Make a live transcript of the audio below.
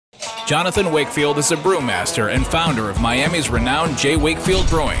Jonathan Wakefield is a brewmaster and founder of Miami's renowned J. Wakefield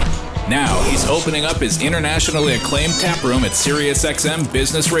Brewing. Now he's opening up his internationally acclaimed tap room at SiriusXM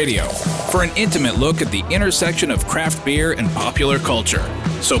Business Radio for an intimate look at the intersection of craft beer and popular culture.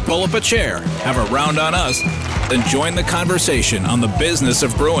 So pull up a chair, have a round on us, then join the conversation on the business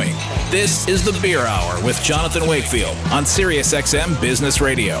of brewing. This is the Beer Hour with Jonathan Wakefield on SiriusXM Business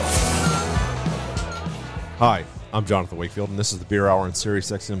Radio. Hi, I'm Jonathan Wakefield, and this is the Beer Hour on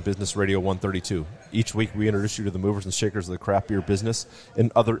SiriusXM Business Radio 132. Each week, we introduce you to the movers and shakers of the craft beer business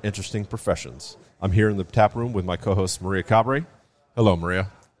and other interesting professions. I'm here in the tap room with my co-host, Maria Cabre. Hello, Maria.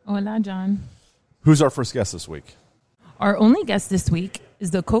 Hola, John. Who's our first guest this week? Our only guest this week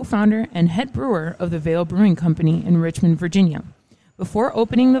is the co-founder and head brewer of the Veil Brewing Company in Richmond, Virginia. Before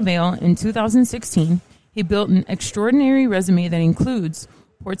opening the Veil in 2016, he built an extraordinary resume that includes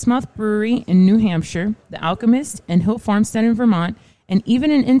Portsmouth Brewery in New Hampshire, The Alchemist, and Hill Farmstead in Vermont, and even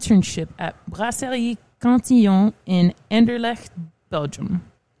an internship at Brasserie Cantillon in Anderlecht, Belgium.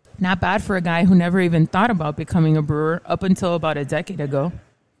 Not bad for a guy who never even thought about becoming a brewer up until about a decade ago.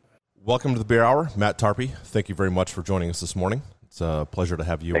 Welcome to the Beer Hour, Matt Tarpey. Thank you very much for joining us this morning. It's a pleasure to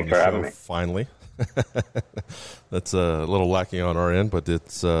have you on the show finally. That's a little lacking on our end, but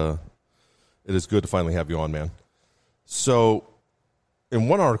it is good to finally have you on, man. So, in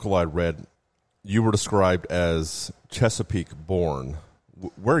one article I read, you were described as Chesapeake born.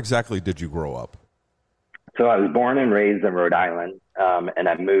 Where exactly did you grow up? So I was born and raised in Rhode Island, and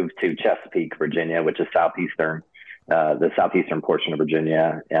I moved to Chesapeake, Virginia, which is the southeastern portion of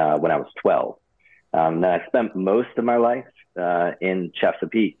Virginia, when I was 12. Then I spent most of my life in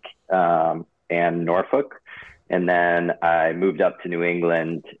Chesapeake and Norfolk, and then I moved up to New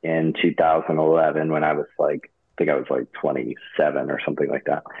England in 2011 when I was I think I was 27 or something like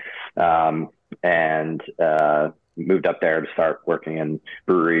that. And moved up there to start working in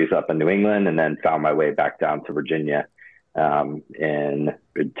breweries up in New England, and then found my way back down to Virginia,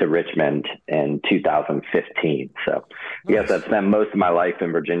 to Richmond in 2015. So yes, I've spent most of my life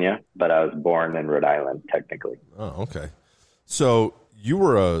in Virginia, but I was born in Rhode Island, technically. Oh, okay. So you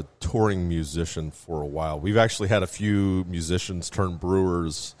were a touring musician for a while. We've actually had a few musicians turn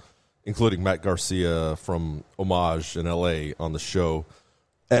brewers, including Matt Garcia from Homage in LA on the show.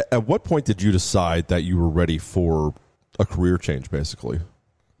 At what point did you decide that you were ready for a career change, basically?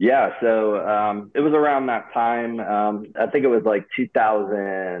 Yeah, so it was around that time. I think it was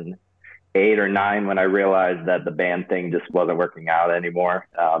 2008 or 9 when I realized that the band thing just wasn't working out anymore.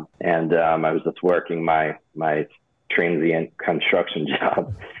 And I was just working my transient construction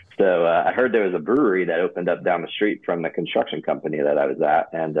job. So I heard there was a brewery that opened up down the street from the construction company that I was at.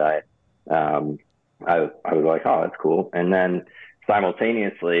 And I was like, oh, that's cool. And then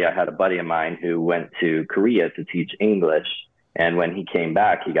simultaneously, I had a buddy of mine who went to Korea to teach English. And when he came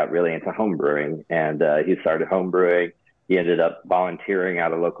back, he got really into home brewing, and he started home brewing. He ended up volunteering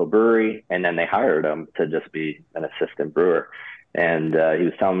at a local brewery, and then they hired him to just be an assistant brewer. And he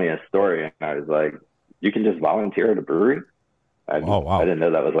was telling me a story, and I was like, you can just volunteer at a brewery? Wow. I didn't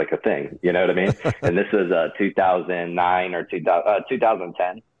know that was a thing. You know what I mean? And this was 2009 or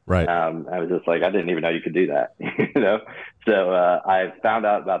 2010. Right. I was just like, I didn't even know you could do that, So I found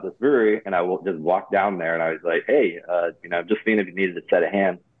out about this brewery, and I just walked down there, and I was like, hey, I'm just seeing if you needed a set of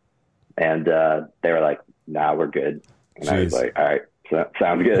hands. And they were like, nah, we're good. And I was like, all right,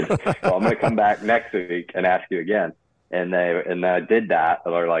 sounds good. Well, I'm going to come back next week and ask you again. And I did that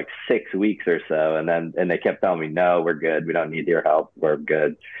for 6 weeks or so. And they kept telling me, no, we're good. We don't need your help. We're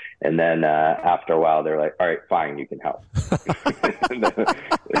good. And then after a while, they're like, all right, fine, you can help.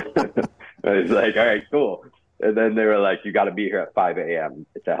 I was like, all right, cool. And then they were like, you got to be here at 5 a.m.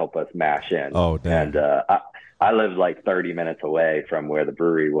 to help us mash in. Oh, damn. And I lived 30 minutes away from where the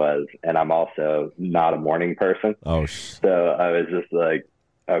brewery was. And I'm also not a morning person. Oh, so I was just like,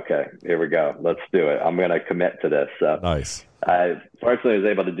 okay, here we go. Let's do it. I'm going to commit to this. So nice. I fortunately was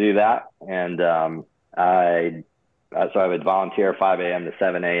able to do that. And I would volunteer 5 a.m. to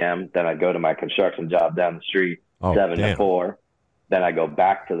 7 a.m. Then I'd go to my construction job down the street, 7 to 4. Then I go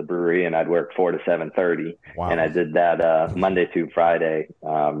back to the brewery and I'd work 4 to 7:30. Wow. And I did that Monday through Friday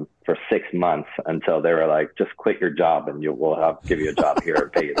for 6 months until they were like, just quit your job and we'll give you a job here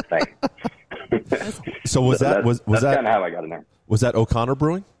and pay you the same. So that's kind of how I got in there. Was that O'Connor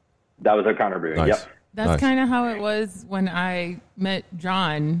Brewing? That was O'Connor Brewing. Nice. Yep. That's kind of how it was when I met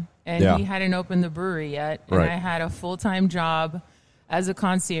John, and he hadn't opened the brewery yet. And Right. I had a full-time job as a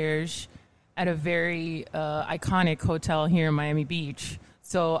concierge at a very iconic hotel here in Miami Beach.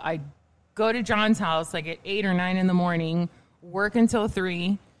 So I go to John's house at 8 or 9 in the morning, work until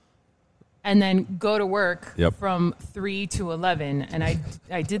 3, and then go to work from 3 to 11. And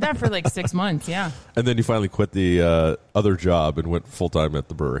I did that for like 6 months. Yeah. And then you finally quit the other job and went full time at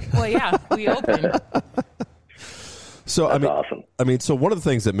the brewery. Well, yeah, we opened. So That's awesome. So one of the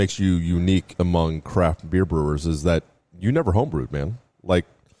things that makes you unique among craft beer brewers is that you never homebrewed, man. Like,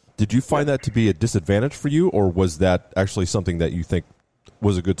 did you find that to be a disadvantage for you, or was that actually something that you think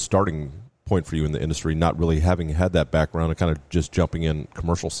was a good starting point for you in the industry, not really having had that background and kind of just jumping in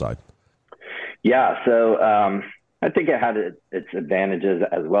commercial side? Yeah, so I think it had its advantages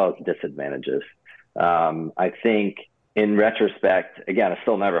as well as disadvantages. I think in retrospect, again, I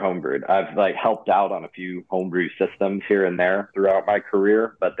still never homebrewed. I've like helped out on a few homebrew systems here and there throughout my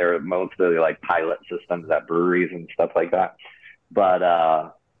career, but they're mostly like pilot systems at breweries and stuff like that. But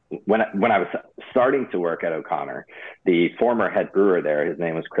when I was starting to work at O'Connor, the former head brewer there, his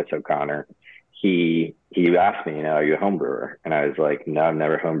name was Chris O'Connor. He asked me, are you a home brewer? And I was like, no, I've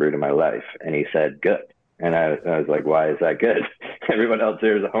never homebrewed in my life. And he said, good. And I was like, why is that good? Everyone else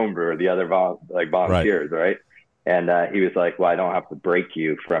here is a home brewer. The other volunteers, right? And he was like, well, I don't have to break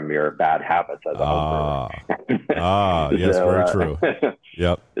you from your bad habits as a home brewer. Yes, very true.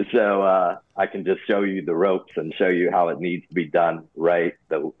 Yep. So I can just show you the ropes and show you how it needs to be done right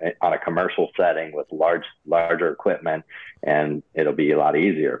on a commercial setting with larger equipment, and it'll be a lot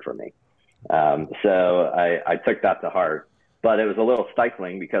easier for me. So I took that to heart, but it was a little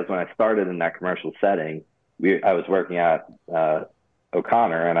stifling because when I started in that commercial setting, I was working at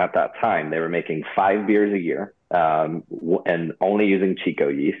O'Connor, and at that time they were making 5 beers a year and only using Chico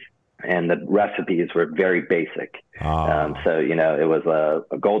yeast, and the recipes were very basic. So it was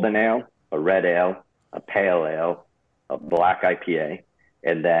a golden ale, a red ale, a pale ale, a black IPA,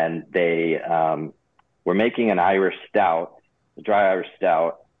 and then they were making an Irish stout, a dry Irish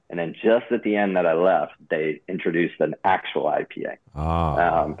stout. And then just at the end that I left, they introduced an actual IPA.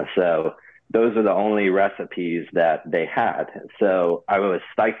 So those are the only recipes that they had. So I was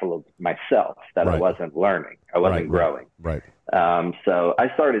stifled myself that I wasn't learning. I wasn't growing. Right. So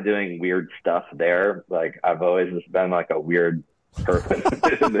I started doing weird stuff there. Like I've always just been like a weird person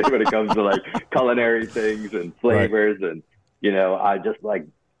when it comes to like culinary things and flavors. And, I just like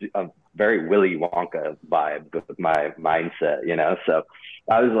a very Willy Wonka vibe with my mindset, So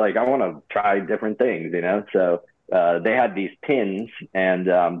I was like, I want to try different things, So they had these pins, and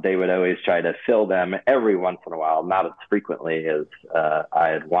they would always try to fill them every once in a while, not as frequently as I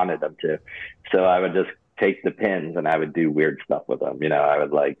had wanted them to. So I would just take the pins and I would do weird stuff with them. I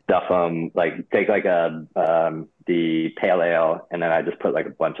would like stuff them, like take like the pale ale, and then I just put like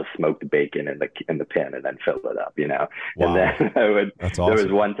a bunch of smoked bacon in the pin and then fill it up, Wow. And then That's awesome. There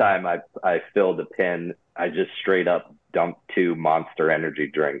was one time I filled a pin. I just straight up dumped 2 Monster Energy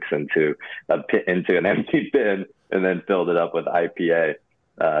drinks into an empty bin and then filled it up with IPA.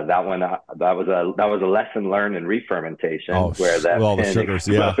 That was a lesson learned in re-fermentation, where that pin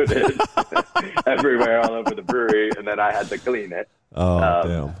exploded everywhere all over the brewery, and then I had to clean it.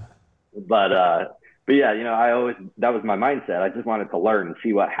 Damn. But yeah, that was my mindset. I just wanted to learn and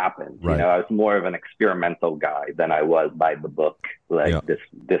see what happened. Right. I was more of an experimental guy than I was by the book. Like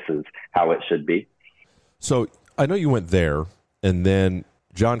this is how it should be. So I know you went there, and then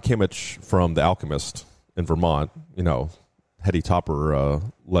John Kimmich from The Alchemist in Vermont, heady topper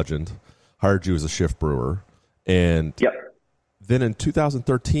legend, hired you as a shift brewer. And then in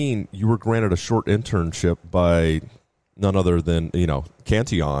 2013, you were granted a short internship by none other than,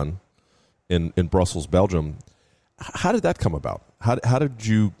 Cantillon in Brussels, Belgium. How did that come about? How did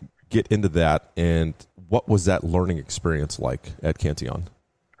you get into that, and what was that learning experience like at Cantillon?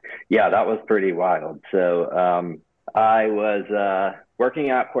 Yeah, that was pretty wild. So I was working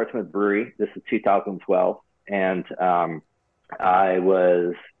at Portsmouth Brewery. This is 2012. And I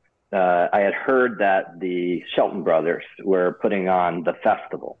had heard that the Shelton brothers were putting on the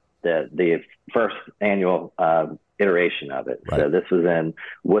festival, the first annual iteration of it. Right. So this was in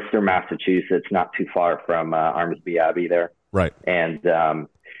Worcester, Massachusetts, not too far from Armsby Abbey there. Right. And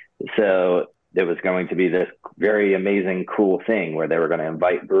so there was going to be this very amazing, cool thing where they were going to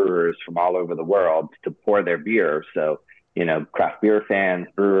invite brewers from all over the world to pour their beer. So, craft beer fans,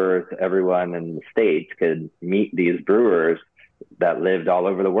 brewers, everyone in the States could meet these brewers that lived all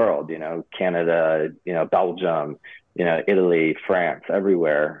over the world, Canada, Belgium, Italy, France,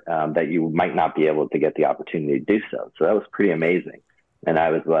 everywhere, that you might not be able to get the opportunity to do so. So that was pretty amazing. And I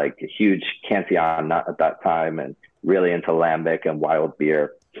was like a huge Cantillon nut at that time and really into lambic and wild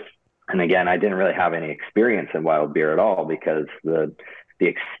beer. And again, I didn't really have any experience in wild beer at all, because the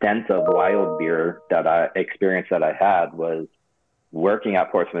extent of wild beer that I had was working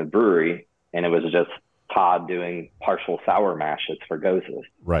at Portsmouth Brewery, and it was just Todd doing partial sour mashes for Goses.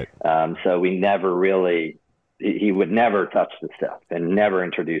 Right. So we never really, he would never touch the stuff and never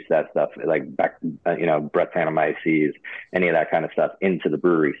introduce that stuff, like back, Brett Sanomyces, any of that kind of stuff into the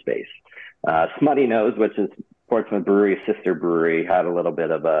brewery space. Smutty Nose, which is Portsmouth Brewery's sister brewery, had a little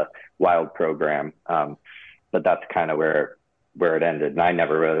bit of a wild program, but that's kind of where it ended. And I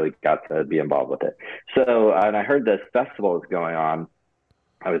never really got to be involved with it. So, and I heard this festival was going on.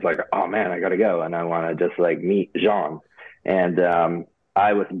 I was like, oh man, I got to go. And I want to just like meet Jean. And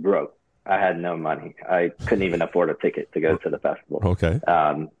I was broke. I had no money. I couldn't even afford a ticket to go to the festival. Okay.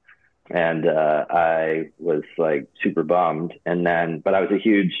 And I was like super bummed. And then, but I was a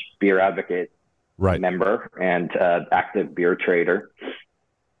huge beer advocate member and active beer trader.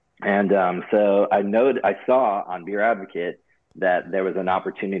 And so I saw on Beer Advocate that there was an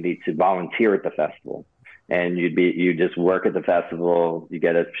opportunity to volunteer at the festival. And you just work at the festival, you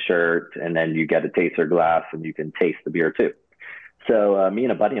get a shirt, and then you get a taster glass, and you can taste the beer too. So me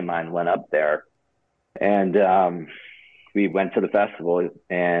and a buddy of mine went up there, and we went to the festival,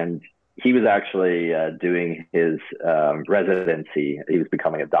 and he was actually doing his residency. He was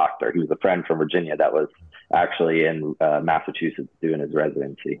becoming a doctor. He was a friend from Virginia that was actually in Massachusetts doing his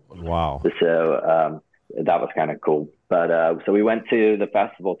residency. Wow. So that was kind of cool. But so we went to the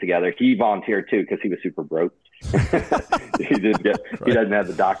festival together. He volunteered too because he was super broke. He doesn't have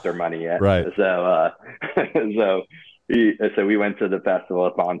the doctor money yet. Right. So so we went to the festival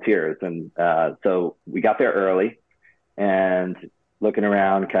as volunteers, and so we got there early and looking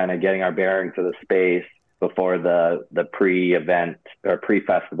around, kind of getting our bearings of the space before the pre-event or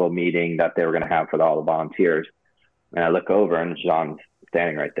pre-festival meeting that they were going to have for all the volunteers. And I look over, and Jean's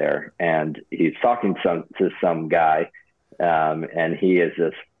standing right there, and he's talking to some guy, and he is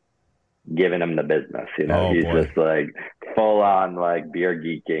just giving him the business. He's just like full on like beer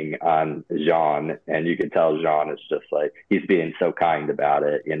geeking on Jean, and you can tell Jean is just like, he's being so kind about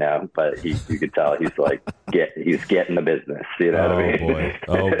it, but you could tell he's like he's getting the business. What I mean?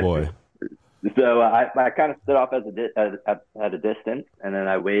 Oh boy. So I kind of stood off at a distance, and then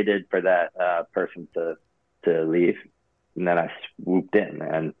I waited for that person to leave, and then I swooped in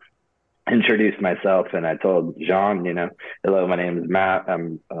and introduced myself, and I told Jean, hello, my name is Matt.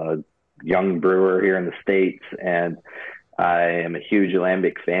 I'm a young brewer here in the States, and I am a huge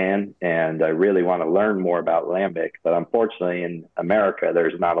lambic fan, and I really want to learn more about lambic, but unfortunately in America,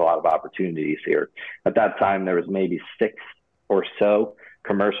 there's not a lot of opportunities here. At that time, there was maybe 6 or so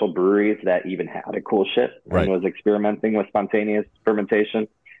commercial breweries that even had a cool ship and was experimenting with spontaneous fermentation.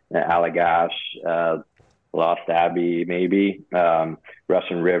 Allagash, Lost Abbey, maybe,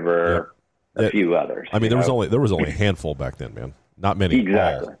 Russian River, a few others. I mean, there was only a handful back then, man. Not many.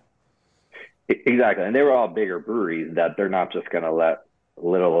 Exactly. Exactly. And they were all bigger breweries that they're not just going to let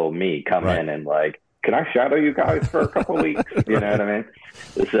little old me come in and like, can I shadow you guys for a couple of weeks? You know what I mean?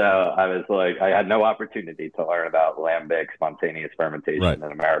 So I was like, I had no opportunity to learn about lambic spontaneous fermentation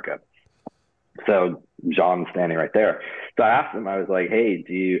in America. So John's standing right there. So I asked him, I was like, hey,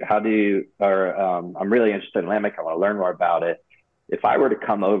 I'm really interested in lambic. I want to learn more about it. If I were to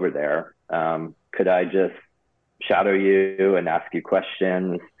come over there, could I just shadow you and ask you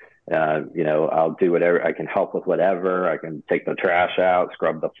questions? I'll do whatever. I can help with whatever. I can take the trash out,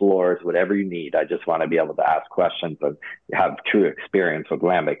 scrub the floors, whatever you need. I just want to be able to ask questions and have true experience with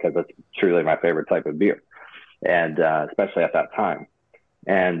lambic because it's truly my favorite type of beer, and especially at that time.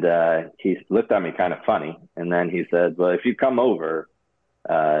 And he looked at me kind of funny, and then he said, well, if you come over,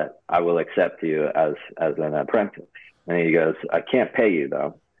 I will accept you as an apprentice. And he goes, I can't pay you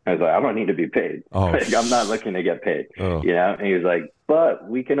though. I was like, I don't need to be paid. I'm not looking to get paid, And he was like, but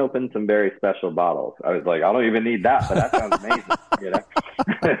we can open some very special bottles. I was like, I don't even need that, but that sounds amazing,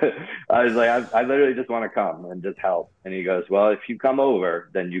 I was like, I literally just want to come and just help. And he goes, well, if you come over,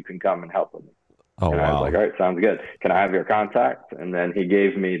 then you can come and help with me. I was like, all right, sounds good. Can I have your contact? And then he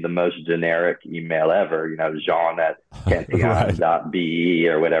gave me the most generic email ever, Jean at Cantillon.be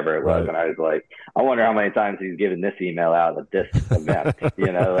or whatever it was. And I was like, I wonder how many times he's given this email out at this event,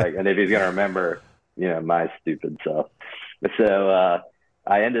 and if he's going to remember, my stupid self. So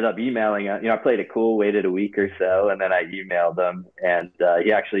I ended up emailing, I played it cool, waited a week or so, and then I emailed him, and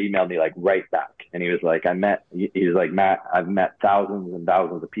he actually emailed me like right back. And he was like, Matt, I've met thousands and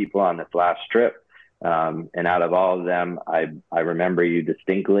thousands of people on this last trip. And out of all of them, I remember you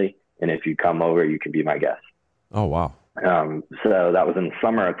distinctly. And if you come over, you can be my guest. Oh, wow. So that was in the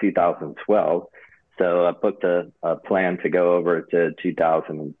summer of 2012. So I booked a plan to go over to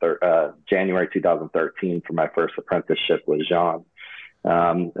January 2013 for my first apprenticeship with Jean.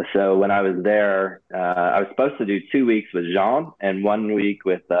 So when I was there, I was supposed to do 2 weeks with Jean and 1 week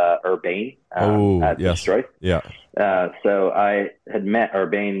with Urbain at Destroy. Yeah. So I had met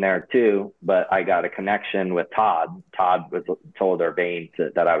Urbain there too, but I got a connection with Todd. Todd was told Urbain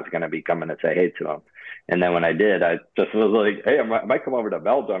that I was going to be coming to say hey to him. And then when I did, I just was like, hey, I might come over to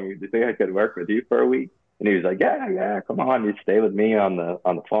Belgium. Do you think I could work with you for a week? And he was like, yeah, come on. You stay with me on the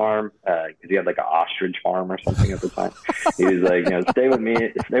farm. Cause he had like an ostrich farm or something at the time. He was like, stay with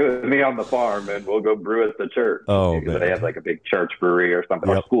me on the farm and we'll go brew at the church. Oh, man. They have like a big church brewery or something,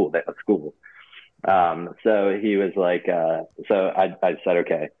 or school. They have a school. So he was like, so I said,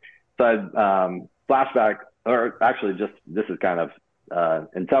 okay. So I, flashback, or actually just, this is kind of,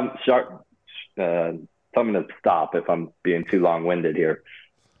 and tell me to stop if I'm being too long-winded here.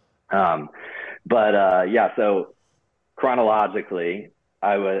 So chronologically,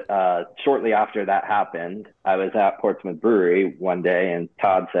 I was, shortly after that happened, I was at Portsmouth Brewery one day and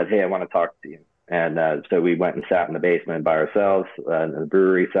Todd said, hey, I want to talk to you. And so we went and sat in the basement by ourselves in the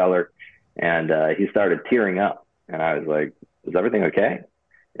brewery cellar, and he started tearing up. And I was like, is everything okay?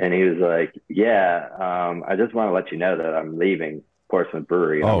 And he was like, yeah, I just want to let you know that I'm leaving Portsmouth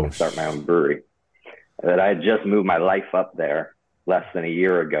Brewery. I'm going to start my own brewery. That I had just moved my life up there less than a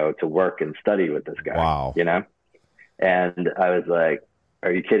year ago to work and study with this guy. Wow. And I was like,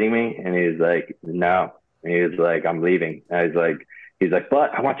 are you kidding me? And he was like, no. And he was like, I'm leaving. And I was like, he's like,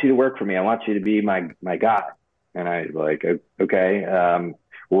 but I want you to work for me. I want you to be my guy. And I was like, okay,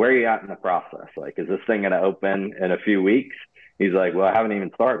 where are you at in the process? Like, is this thing going to open in a few weeks? He's like, well, I haven't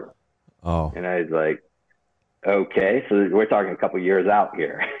even started. Oh. And I was like, okay, so we're talking a couple years out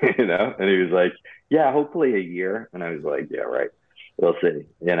here, And he was like, yeah, hopefully a year. And I was like, yeah, right. We'll see,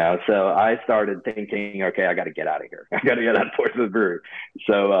 So I started thinking, okay, I got to get out of here. I got to get out of Portsmouth Brewery.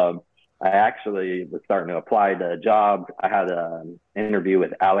 So I actually was starting to apply to jobs. I had an interview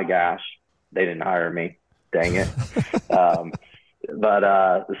with Allagash. They didn't hire me. Dang it.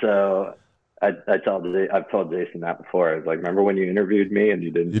 So I've told Jason that before. I was like, remember when you interviewed me and you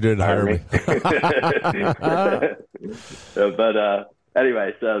didn't hire me?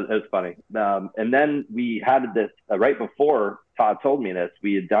 Anyway, so it was funny. And then we had this right before Todd told me this,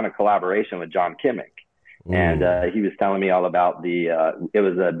 we had done a collaboration with John Kimmick. Ooh. And he was telling me all about it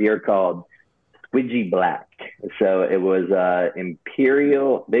was a beer called Squidgy Black. So it was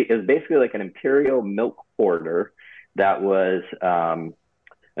imperial. It was basically like an imperial milk porter that was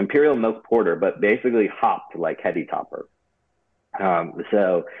imperial milk porter, but basically hopped like Heady Topper.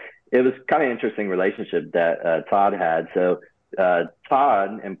 So it was kind of interesting relationship that Todd had. So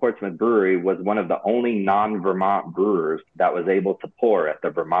Todd in Portsmouth Brewery was one of the only non-Vermont brewers that was able to pour at the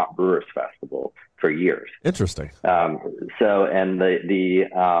Vermont Brewers Festival for years. Interesting. So, and the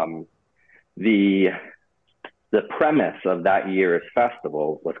premise of that year's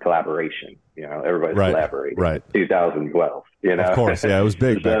festival was collaboration. Everybody's collaborating. Right. 2012. Of course, yeah, it was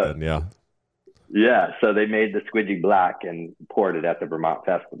big back then. Yeah. Yeah, so they made the Squidgy Black and poured it at the Vermont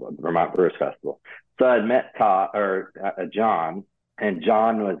Festival, the Vermont Brewers Festival. So I met John, and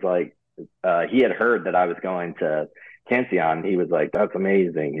John was like, he had heard that I was going to Cantillon. He was like, that's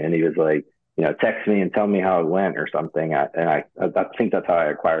amazing. And he was like, text me and tell me how it went or something. I think that's how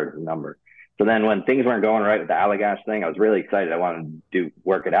I acquired his number. So then when things weren't going right with the Allagash thing, I was really excited. I wanted to do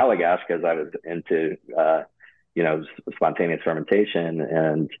work at Allagash because I was into, spontaneous fermentation,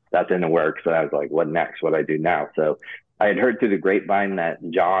 and that didn't work. So I was like, what next? What do I do now? So I had heard through the grapevine that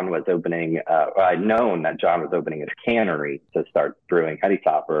John was opening, I'd known that John was opening his cannery to start brewing Heady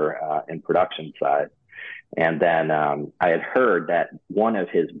Topper in production side. And then I had heard that one of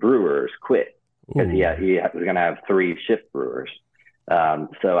his brewers quit because he was going to have 3 shift brewers.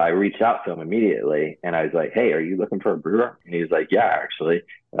 So I reached out to him immediately and I was like, hey, are you looking for a brewer? And he was like, yeah, actually,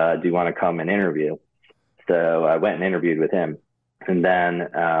 do you want to come and interview? So I went and interviewed with him, and then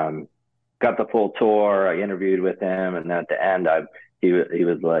got the full tour. I interviewed with him, and then at the end, he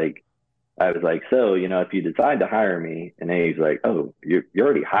was like, I was like, so, if you decide to hire me, and then he's like, oh, you're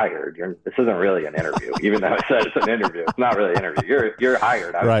already hired. This isn't really an interview, even though I said it's an interview. It's not really an interview. You're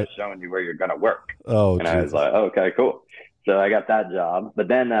hired. I was just showing you where you're going to work. Oh, and I was like, okay, cool. So I got that job, but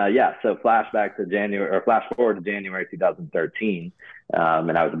then, so flash forward to January 2013.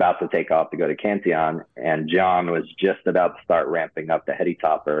 And I was about to take off to go to Cantillon, and John was just about to start ramping up the Heady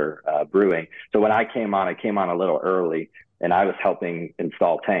Topper brewing. So when I came on a little early, and I was helping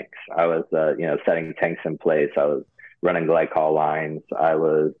install tanks. I was, setting tanks in place. I was running glycol lines. I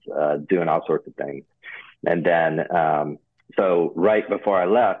was doing all sorts of things. And then, so right before I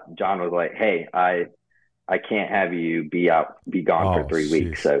left, John was like, hey, I can't have you be gone for 3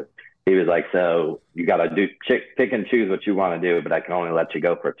 weeks. So he was like, so you got to pick and choose what you want to do, but I can only let you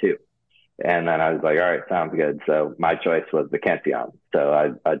go for 2. And then I was like, all right, sounds good. So my choice was the Cantillon.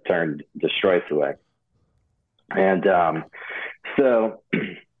 So I turned Destroyce away. And so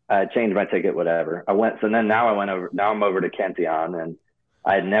I changed my ticket, whatever. Now I'm over to Cantillon, and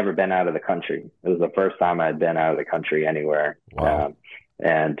I had never been out of the country. It was the first time I had been out of the country anywhere. Wow.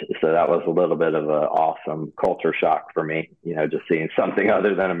 And so that was a little bit of an awesome culture shock for me, just seeing something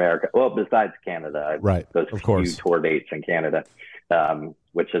other than America. Well, besides Canada, right? Those of course. few tour dates in Canada,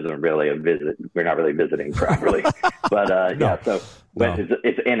 which isn't really a visit. We're not really visiting properly, but no. So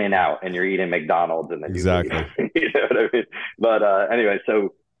it's in and out, and you're eating McDonald's, and then exactly. You know what I mean? But anyway,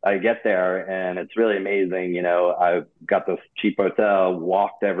 so I get there, and it's really amazing. I've got this cheap hotel,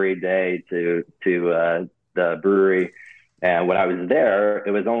 walked every day to the brewery. And when I was there, it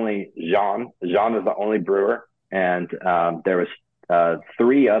was only Jean. Jean was the only brewer. And there was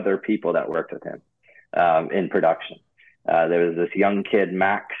 3 other people that worked with him in production. There was this young kid,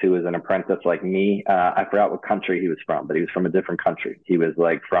 Max, who was an apprentice like me. I forgot what country he was from, but he was from a different country. He was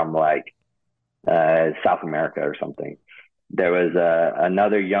from South America or something. There was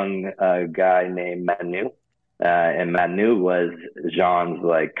another young guy named Manu. And Manu was Jean's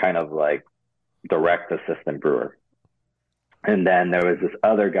direct assistant brewer. And then there was this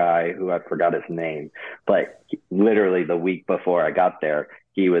other guy who I forgot his name, but literally the week before I got there,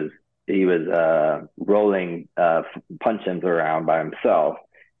 he was rolling punch-ins around by himself,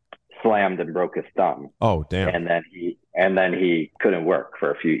 slammed and broke his thumb. Oh, damn! And then he couldn't work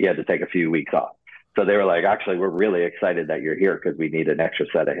for he had to take a few weeks off. So they were like, actually, we're really excited that you're here because we need an extra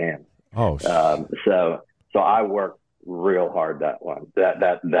set of hands. Oh, so I worked real hard that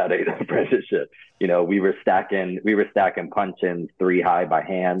 8 apprenticeship. We were stacking punch-ins 3 high by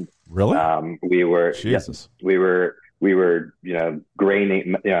hand. Really? We were Jesus. Yeah, we were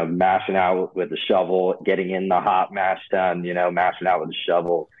graining, mashing out with the shovel, getting in the hot mash tun, mashing out with the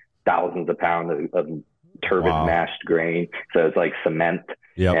shovel, thousands of pounds of turbid mashed grain. So it's like cement.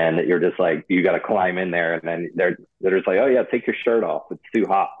 Yep. And you're just like, you got to climb in there, and then they're just like, oh yeah, take your shirt off, it's too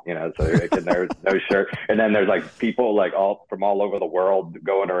hot, so there's no shirt. And then there's people all from all over the world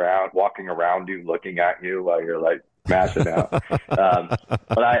walking around you, looking at you while you're mashing out.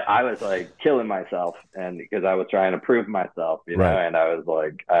 But I was killing myself, and because I was trying to prove myself, right. And I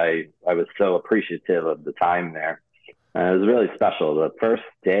was I was so appreciative of the time there. It was really special. The first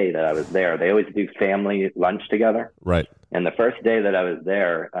day that I was there, they always do family lunch together. Right. And the first day that I was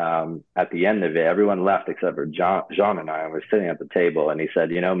there, at the end of it, everyone left except for Jean and I. And we're sitting at the table, and he said,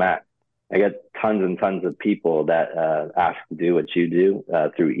 Matt, I get tons and tons of people that ask to do what you do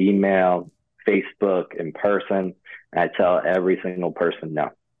through email, Facebook, in person. And I tell every single person no.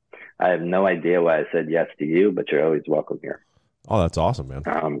 I have no idea why I said yes to you, but you're always welcome here. Oh, that's awesome, man.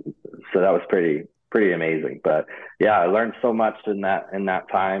 So that was pretty amazing. But yeah, I learned so much in that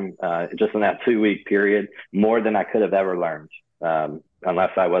time, just in that 2-week period, more than I could have ever learned,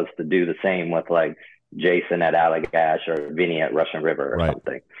 unless I was to do the same with Jason at Allagash or Vinny at Russian River or right.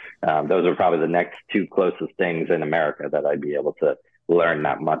 something. Those are probably the next 2 closest things in America that I'd be able to learn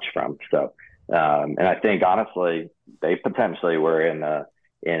that much from. So, and I think honestly, they potentially were in a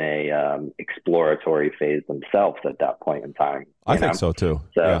exploratory phase themselves at that point in time. I think so too.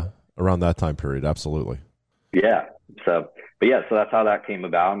 So, yeah. Around that time period, absolutely. Yeah. So that's how that came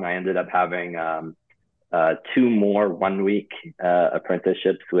about, and I ended up having 2 more 1-week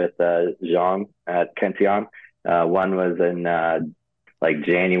apprenticeships with Jean at Cantillon. One was in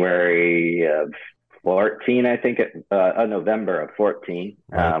January of 14, I think, November of 14,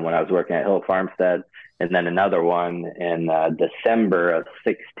 right. When I was working at Hill Farmstead, and then another one in December of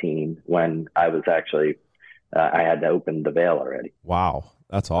 16 when I was actually I had to open the Veil already. Wow.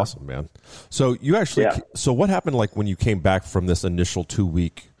 That's awesome, man. So you actually, so what happened when you came back from this initial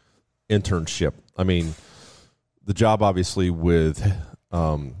 2-week internship? I mean, the job obviously with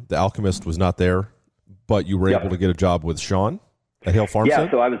The Alchemist was not there, but you were able to get a job with Sean at Hill Farmstead?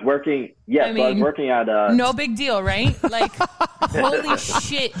 Yeah, so I was working, I was working at... no big deal, right? Holy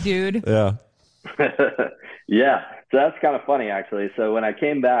shit, dude. Yeah. Yeah, so that's kind of funny, actually. So when I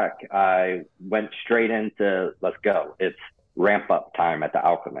came back, I went straight into, let's go. It's ramp up time at The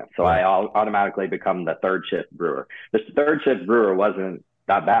Alchemist. So I automatically become the 3rd shift brewer. The 3rd shift brewer wasn't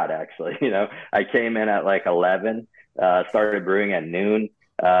that bad, actually. I came in at 11, started brewing at noon.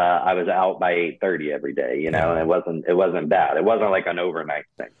 I was out by 8:30 every day, and it wasn't bad. It wasn't like an overnight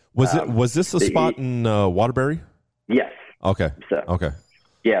thing. Was this the spot in Waterbury? Yes. Okay. Okay.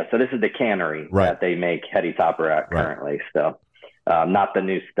 Yeah, so this is the cannery that they make Heady Topper at currently. So not the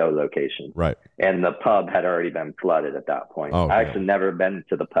new Stowe location. Right. And the pub had already been flooded at that point. Oh, I actually never been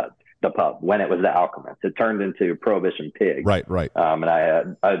to the pub. the pub when it was the Alchemist. It turned into Prohibition Pig. Right. And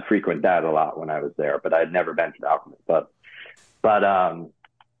I'd frequent that a lot when I was there, but I'd never been to the Alchemist pub. But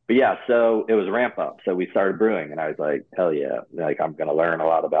yeah, so it was a ramp up. So we started brewing, and I was like, hell yeah, like I'm going to learn a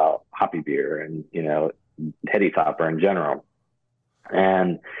lot about hoppy beer and, you know, heady topper in general.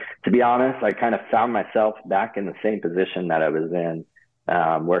 And to be honest, I kind of found myself back in the same position that I was in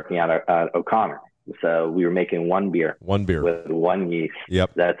working at O'Connor. So we were making one beer with one yeast.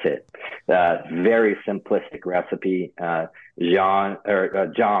 Yep. That's it. Very simplistic recipe. John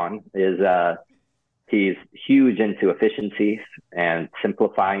is, he's huge into efficiencies and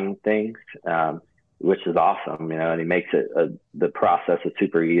simplifying things, which is awesome, you know, and he makes it, the process is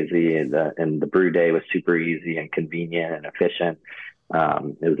super easy, and the brew day was super easy and convenient and efficient.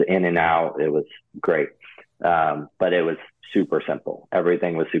 It was in and out. It was great. But it was super simple.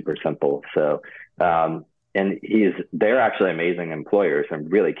 Everything was super simple. So, and they're actually amazing employers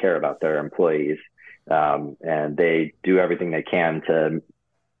and really care about their employees. And they do everything they can to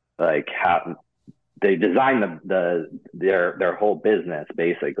they design their whole business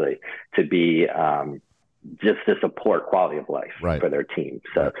basically to be, just to support quality of life for their team.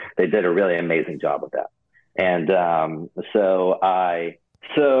 So they did a really amazing job of that. And, so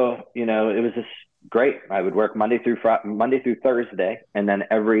you know, it was just great. I would work Monday through Thursday. And then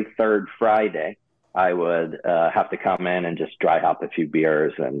every third Friday I would, have to come in and just dry hop a few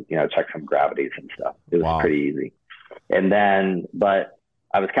beers and, you know, check some gravities and stuff. It was pretty easy. And then, but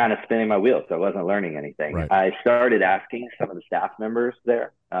I was kind of spinning my wheels, so I wasn't learning anything. Right. I started asking some of the staff members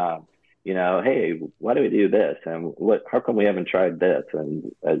there, you know, hey, why do we do this? And how come we haven't tried this?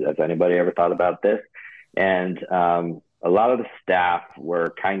 And has anybody ever thought about this? And a lot of the staff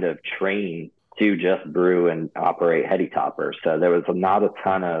were kind of trained to just brew and operate heady toppers. So there was not a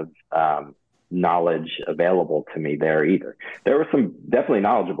ton of knowledge available to me there either. There were some definitely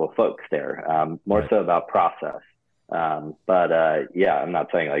knowledgeable folks there, more so about process. But yeah, I'm not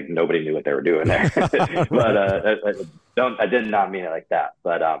saying like nobody knew what they were doing there, but I did not mean it like that.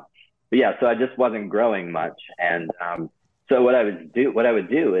 But yeah, so I just wasn't growing much. And so what I would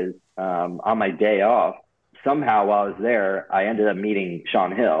do is on my day off, somehow while I was there, I ended up meeting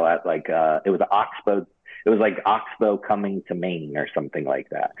Sean Hill at like it was Oxbow. It was like Oxbow coming to Maine or something like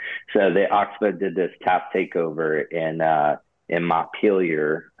that. So the Oxbow did this tap takeover in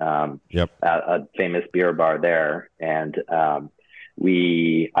Montpelier, a famous beer bar there. And I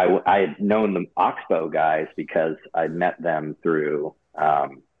had known the Oxbow guys because I met them through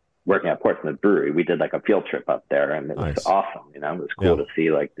working at Portsmouth Brewery. We did like a field trip up there, and it was awesome. You know, it was cool to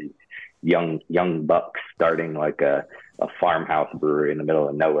see like the young bucks starting like a farmhouse brewery in the middle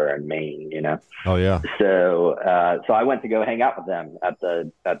of nowhere in Maine, you know? Oh yeah. So I went to go hang out with them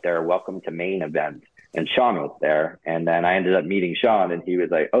at their Welcome to Maine event. And Sean was there, and then I ended up meeting Sean, and he was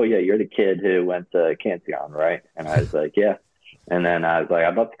like, "Oh yeah, you're the kid who went to Cantillon, right?" And I was like, "Yeah." And then I was like,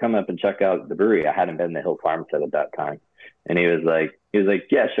 "I'd love to come up and check out the brewery." I hadn't been to Hill Farmstead at that time, and he was like,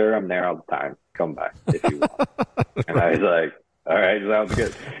 "Yeah, sure, I'm there all the time. Come by if you want." And I was like, "All right, sounds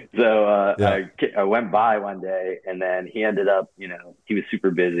good." So I went by one day, and then he ended up, you know, he was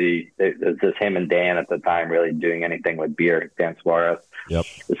super busy. It was just him and Dan at the time really doing anything with beer, Dan Suarez. Yep.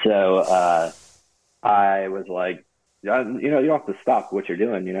 So I was like, you know, you don't have to stop what you're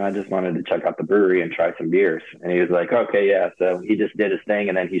doing. You know, I just wanted to check out the brewery and try some beers. And he was like, okay, yeah. So he just did his thing.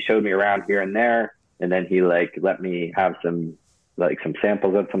 And then he showed me around here and there. And then he like let me have some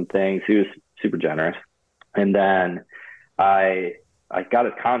samples of some things. He was super generous. And then I got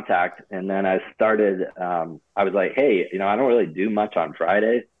his contact, and then I started, I was like, hey, you know, I don't really do much on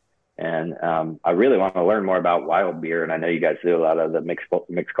Fridays. And I really want to learn more about wild beer. And I know you guys do a lot of the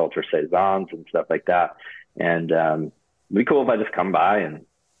mixed culture saisons and stuff like that. And it'd be cool if I just come by and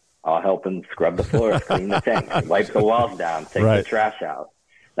I'll help him scrub the floors, clean the tank, wipe the walls down, take the trash out.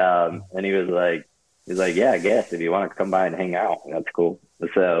 And he was like, yeah, I guess if you want to come by and hang out, that's cool.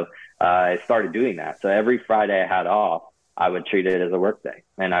 So I started doing that. So every Friday I had off, I would treat it as a work day,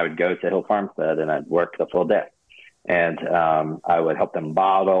 and I would go to Hill Farmstead and I'd work the full day. And I would help them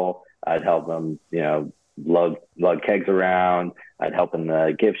bottle. I'd help them, you know, lug kegs around. I'd help in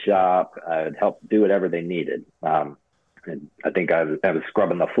the gift shop. I'd help do whatever they needed. And I think I was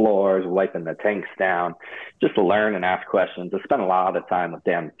scrubbing the floors, wiping the tanks down, just to learn and ask questions. I spent a lot of time with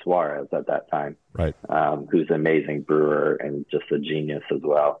Dan Suarez at that time, right? Who's an amazing brewer and just a genius as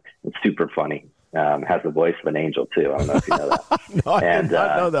well. It's super funny. Has the voice of an angel too. I don't know if you know that. No, I did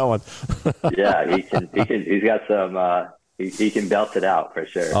not know that one. Yeah, he's got some. He can belt it out for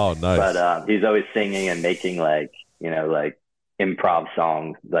sure. Oh, nice. But he's always singing and making like improv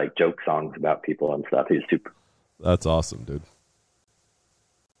songs, like joke songs about people and stuff. He's super. That's awesome, dude.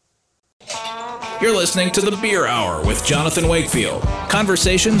 You're listening to The Beer Hour with Jonathan Wakefield.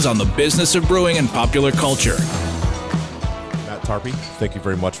 Conversations on the business of brewing and popular culture. Matt Tarpey, thank you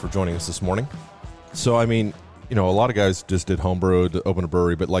very much for joining us this morning. So, I mean, you know, a lot of guys just did homebrew to open a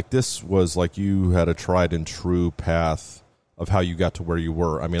brewery, but like this was like you had a tried and true path of how you got to where you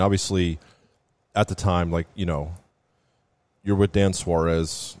were. I mean, obviously, at the time, like, you know, you're with Dan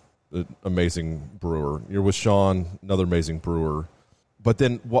Suarez, an amazing brewer. You're with Sean, another amazing brewer. But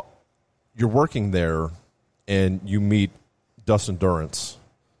then what? You're working there, and you meet Dustin Durrance,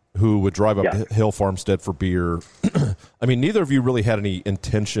 who would drive up to Hill Farmstead for beer. I mean, neither of you really had any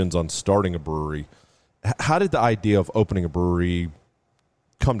intentions on starting a brewery. How did the idea of opening a brewery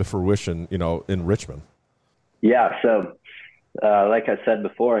come to fruition, you know, in Richmond? Yeah, so like I said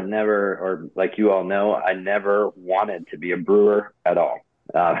before, or like you all know, I never wanted to be a brewer at all.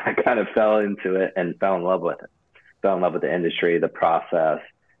 I kind of fell into it and fell in love with it. Fell in love with the industry, the process,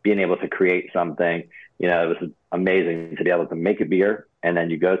 being able to create something. You know, it was amazing to be able to make a beer, and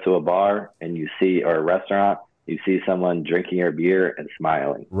then you go to a bar and you see, or a restaurant, you see someone drinking your beer and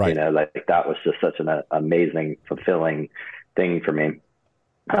smiling. Right. You know, like that was just such an amazing, fulfilling thing for me.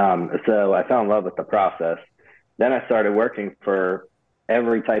 So I fell in love with the process. Then I started working for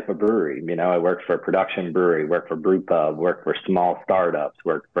every type of brewery. You know, I worked for a production brewery, worked for brew pub, worked for small startups,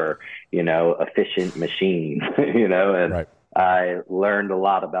 worked for, you know, efficient machines, you know, and right. I learned a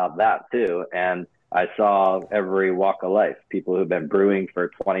lot about that too. And I saw every walk of life, people who've been brewing for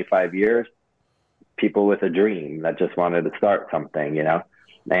 25 years, people with a dream that just wanted to start something, you know,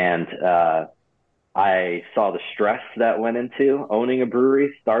 and I saw the stress that went into owning a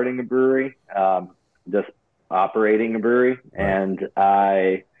brewery, starting a brewery, just operating a brewery. Right. And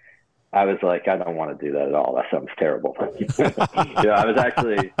I was like, I don't want to do that at all. That sounds terrible. You know, I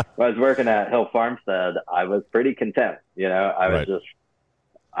was working at Hill Farmstead, I was pretty content. You know,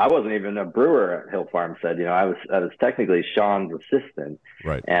 I wasn't even a brewer at Hill Farmstead. You know, I was technically Sean's assistant.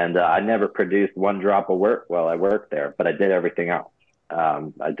 Right. And I never produced one drop of work while I worked there, but I did everything else.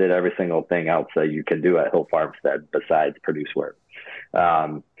 I did every single thing else that you can do at Hill Farmstead besides produce work.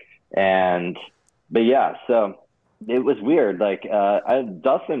 But yeah, so it was weird. Like,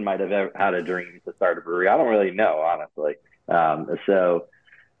 Dustin might have had a dream to start a brewery. I don't really know, honestly.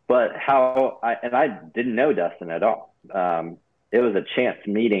 But I didn't know Dustin at all. It was a chance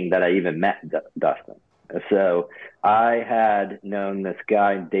meeting that I even met Dustin. So I had known this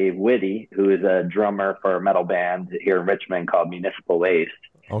guy, Dave Whitty, who is a drummer for a metal band here in Richmond called Municipal Waste.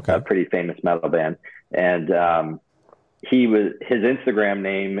 Okay. A pretty famous metal band. And his Instagram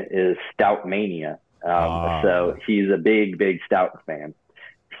name is Stout Mania. So he's a big Stout fan.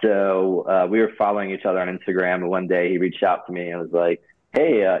 So we were following each other on Instagram, and one day he reached out to me and was like,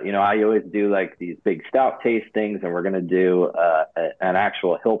 hey, you know, I always do like these big stout tastings, and we're going to do an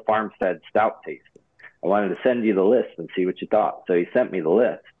actual Hill Farmstead stout tasting. I wanted to send you the list and see what you thought. So he sent me the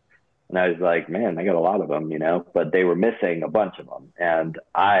list, and I was like, man, I got a lot of them, you know, but they were missing a bunch of them. And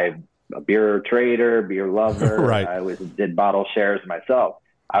I'm a beer trader, beer lover. Right. I always did bottle shares myself.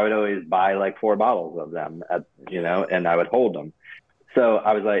 I would always buy like 4 bottles of them, you know, and I would hold them. So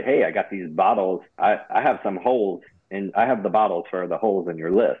I was like, hey, I got these bottles. I have some holes, and I have the bottles for the holes in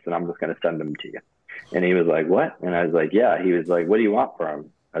your list, and I'm just going to send them to you. And he was like, what? And I was like, yeah. He was like, what do you want for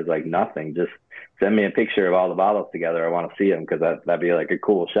them? I was like, nothing. Just send me a picture of all the bottles together. I want to see them, because that'd be like a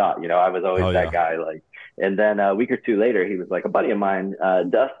cool shot. You know, I was always that guy. Like, and then a week or two later, he was like, a buddy of mine,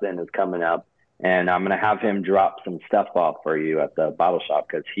 Dustin, is coming up, and I'm going to have him drop some stuff off for you at the bottle shop,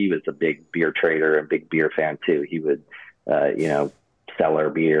 because he was a big beer trader and big beer fan too. He would, you know, sell our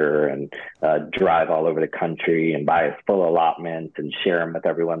beer and drive all over the country and buy full allotments and share them with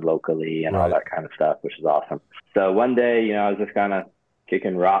everyone locally and all that kind of stuff, which is awesome. So one day, you know, I was just kind of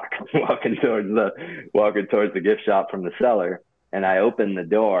kicking rock, walking towards the gift shop from the cellar. And I opened the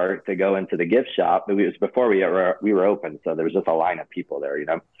door to go into the gift shop. It was before we were open, so there was just a line of people there, you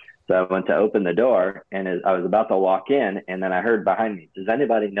know. So I went to open the door, and I was about to walk in, and then I heard behind me, does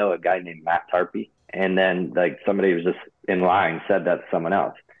anybody know a guy named Matt Tarpey? And then like somebody was just in line, said that to someone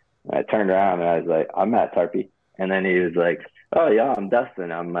else. And I turned around and I was like, I'm Matt Tarpey. And then he was like, oh yeah, I'm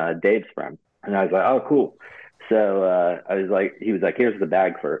Dustin. I'm Dave's friend. And I was like, oh, cool. So he was like, here's the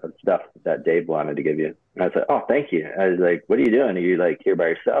bag for stuff that Dave wanted to give you. And I was like, oh, thank you. I was like, what are you doing? Are you like here by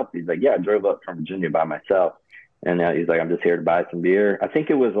yourself? He's like, yeah, I drove up from Virginia by myself. And he's like, I'm just here to buy some beer. I think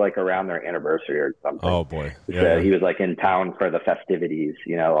it was like around their anniversary or something. Oh boy! Yeah. So he was like in town for the festivities,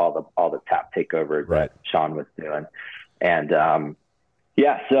 you know, all the tap takeovers that Sean was doing. And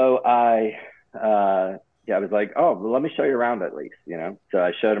so I was like, oh, well, let me show you around at least, you know. So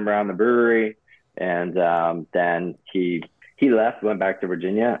I showed him around the brewery, and then he he left, went back to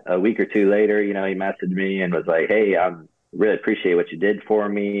Virginia. A week or two later, he messaged me and was like, "Hey, I really appreciate what you did for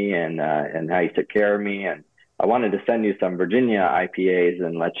me and how you took care of me. And I wanted to send you some Virginia IPAs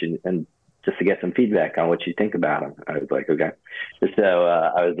and just to get some feedback on what you think about them." I was like, okay. So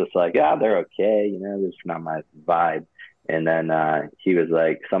I was just like, yeah, they're okay. This is not my vibe. And then he was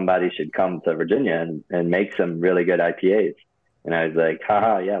like, somebody should come to Virginia and make some really good IPAs. And I was like,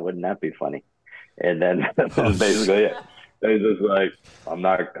 haha, yeah, wouldn't that be funny? And then that was basically it. He was just like, I'm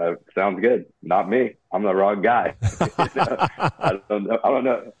not, sounds good. Not me. I'm the wrong guy. I don't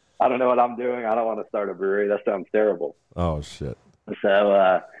know what I'm doing. I don't want to start a brewery. That sounds terrible. Oh, shit.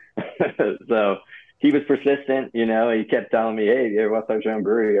 So, so he was persistent, he kept telling me, "Hey, you ever want to start your own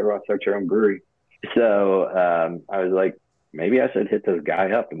brewery? You ever want to start your own brewery?" So I was like, maybe I should hit this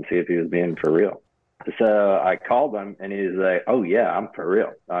guy up and see if he was being for real. So I called him and he was like, "Oh yeah, I'm for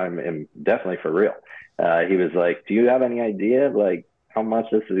real. I'm definitely for real." He was like, "Do you have any idea like how much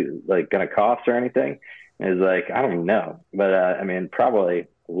this is like going to cost or anything?" And he was like, "I don't know, but probably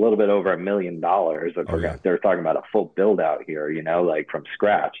a little bit over $1 million. They're talking about a full build out here, like from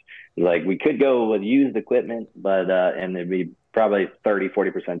scratch. Like we could go with used equipment, but and it'd be probably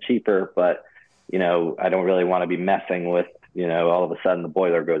 30-40% cheaper. But I don't really want to be messing with all of a sudden the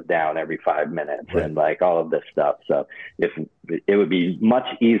boiler goes down every 5 minutes and like all of this stuff. So if it would be much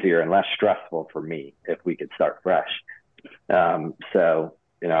easier and less stressful for me if we could start fresh. So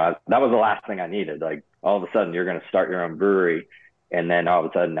that was the last thing I needed. Like all of a sudden you're going to start your own brewery. And then all of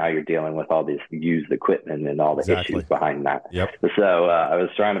a sudden now you're dealing with all these used equipment and all the issues behind that. Yep. So I was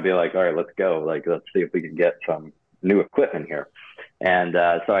trying to be like, all right, let's go. Like, let's see if we can get some new equipment here. And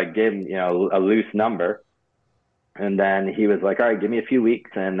so I gave him, a loose number. And then he was like, all right, give me a few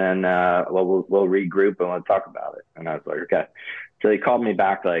weeks and then we'll regroup and we'll talk about it. And I was like, okay. So he called me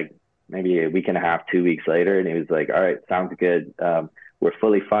back like maybe a week and a half, 2 weeks later. And he was like, all right, sounds good. We're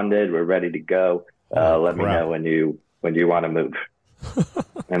fully funded. We're ready to go. Let me know when you want to move.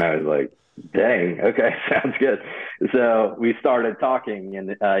 And I was like, dang, okay, sounds good. So we started talking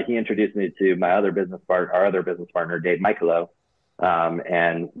and he introduced me to our other business partner, Dave Michelo.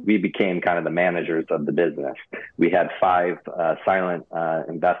 And we became kind of the managers of the business. We had 5 silent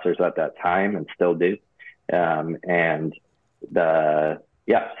investors at that time and still do.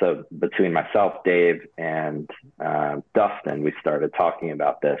 So between myself, Dave, and Dustin, we started talking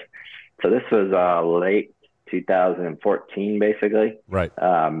about this. So this was late 2014, basically. Right.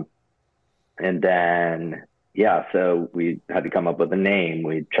 And then, so we had to come up with a name.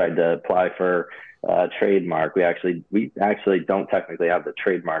 We tried to apply for trademark. We actually don't technically have the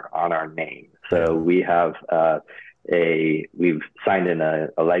trademark on our name. So we have we've signed in a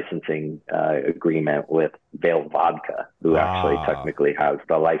licensing agreement with Veil Vodka, who actually technically has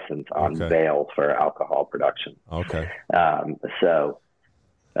the license on Veil for alcohol production. Okay. So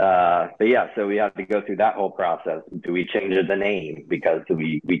we have to go through that whole process. Do we change the name because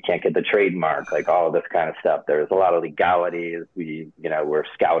we can't get the trademark, like all of this kind of stuff. There's a lot of legalities. We're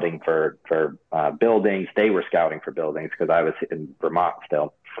scouting for buildings. They were scouting for buildings because I was in Vermont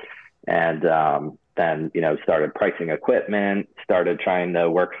still. And then, started pricing equipment, started trying to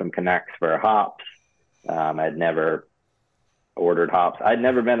work some connects for hops. I'd never ordered hops. I'd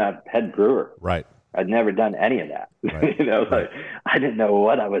never been a head brewer. Right. I'd never done any of that. Right. I didn't know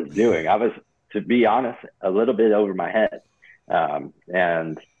what I was doing. I was, to be honest, a little bit over my head. I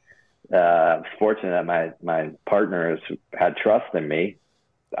was fortunate that my partners had trust in me.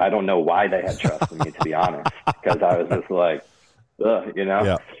 I don't know why they had trust in me, to be honest, because I was just like, ugh,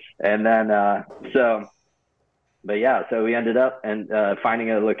 Yeah. And then, so we ended up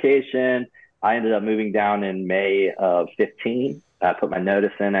finding a location. I ended up moving down in May of 15. I put my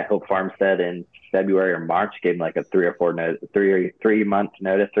notice in at Hope Farmstead in February or March, gave them like a 3 month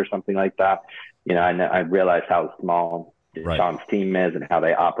notice or something like that. I realized how small Sean's team is and how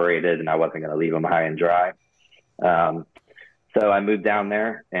they operated, and I wasn't going to leave them high and dry. So I moved down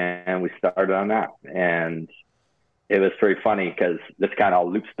there and we started on that. And it was pretty funny because this kind of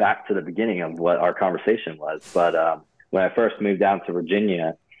loops back to the beginning of what our conversation was. But when I first moved down to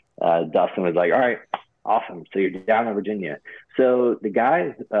Virginia, Dustin was like, all right, awesome. So you're down in Virginia. So the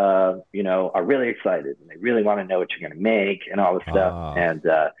guys, are really excited and they really want to know what you're going to make and all this stuff. And,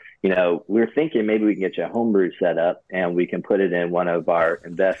 we're thinking maybe we can get you a homebrew set up and we can put it in one of our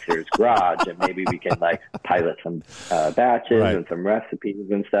investors' garage and maybe we can like pilot some batches and some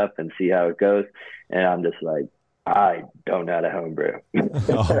recipes and stuff and see how it goes. And I'm just like, I don't know how to homebrew. And I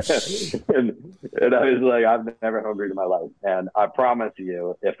was like, I've never homebrewed in my life. And I promise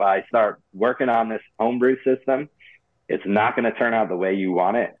you, if I start working on this homebrew system, it's not going to turn out the way you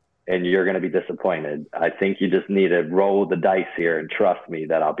want it. and you're going to be disappointed. I think you just need to roll the dice here and trust me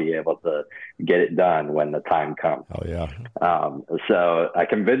that I'll be able to get it done when the time comes. Oh, yeah. So I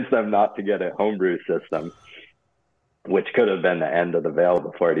convinced them not to get a homebrew system, which could have been the end of the Veil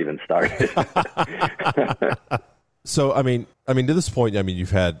before it even started. So, I mean, to this point,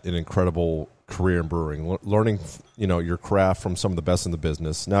 you've had an incredible career in brewing, learning, your craft from some of the best in the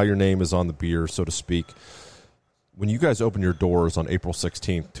business. Now your name is on the beer, so to speak. When you guys opened your doors on April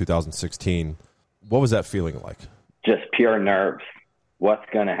 16th, 2016, what was that feeling like? Just pure nerves. What's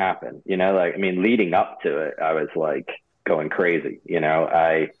going to happen? Leading up to it, I was like going crazy.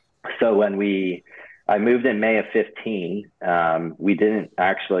 So when I moved in May of 15, we didn't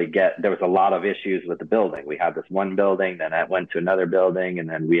actually there was a lot of issues with the building. We had this one building, then I went to another building, and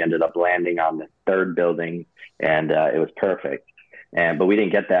then we ended up landing on the third building, and it was perfect. But we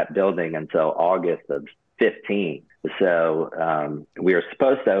didn't get that building until August of 15. So we were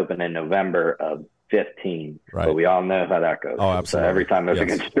supposed to open in November of 15, right. But we all know how that goes. Oh, absolutely. So every time there's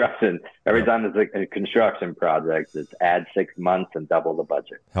a construction project, it's add 6 months and double the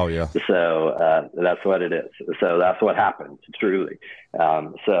budget. Hell yeah. So that's what it is. So that's what happened, truly.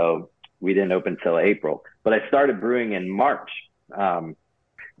 So we didn't open till April, but I started brewing in March.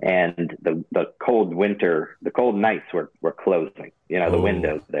 And the cold nights were closing. The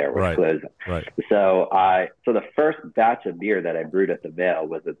windows there were closing. Right. So the first batch of beer that I brewed at the Veil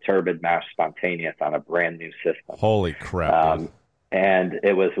was a turbid mash spontaneous on a brand new system. Holy crap! And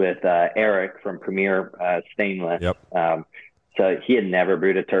it was with Eric from Premier Stainless. Yep. So he had never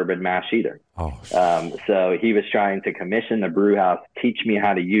brewed a turbid mash either. Oh. So he was trying to commission the brew house, teach me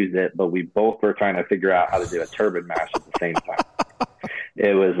how to use it, but we both were trying to figure out how to do a turbid mash at the same time.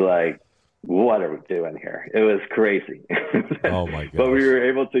 It was like, what are we doing here? It was crazy. Oh my God. But we were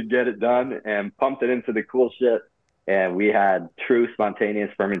able to get it done and pumped it into the cool shit. And we had true spontaneous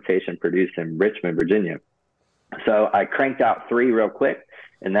fermentation produced in Richmond, Virginia. So I cranked out 3 real quick.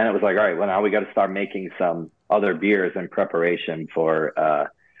 And then it was like, all right, well, now we got to start making some other beers in preparation for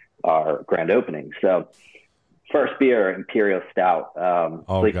our grand opening. So first beer, Imperial Stout,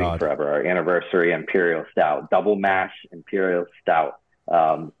 Sleeping Forever, our anniversary Imperial Stout, double mash Imperial Stout.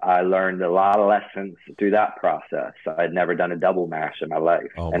 I learned a lot of lessons through that process. I'd never done a double mash in my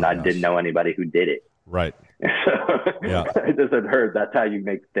life, and I didn't know anybody who did it. Right. So I just had heard that's how you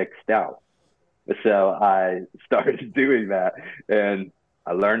make thick stout. So I started doing that, and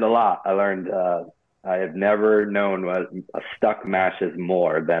I learned a lot. I learned I have never known what a stuck mash is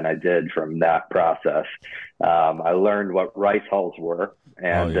more than I did from that process. I learned what rice hulls were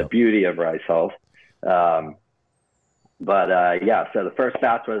and the beauty of rice hulls. So the first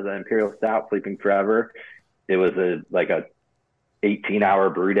batch was an Imperial Stout, Sleeping Forever. It was a 18-hour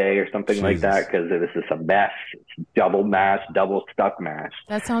brew day or something like that, because it was just a mess. It's double mash, double stuck mash.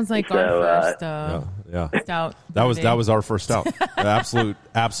 That sounds like our first stout. That was our first stout.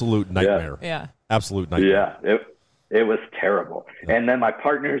 Absolute nightmare. Yeah. Absolute nightmare. Yeah. It was terrible. Yeah. And then my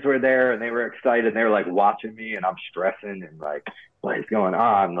partners were there, and they were excited. They were like watching me, and I'm stressing and like, what is going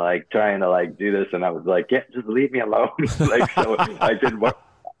on? Like trying to like do this. And I was like, yeah, just leave me alone. So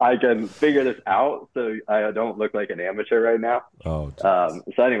I can figure this out so I don't look like an amateur right now. Oh,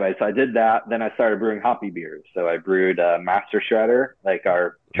 so anyway, so I did that. Then I started brewing hoppy beers. So I brewed Master Shredder, like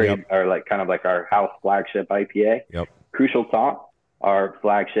our trade or like kind of like our house flagship IPA. Yep. Crucial Talk, our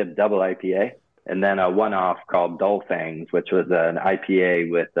flagship double IPA. And then a one-off called Dull Fangs, which was an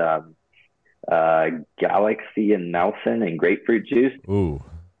IPA with Galaxy and Nelson and grapefruit juice. Ooh.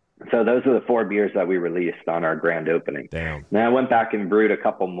 So those are the 4 beers that we released on our grand opening. Damn. Then I went back and brewed a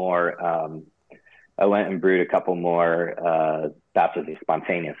couple more. Batches of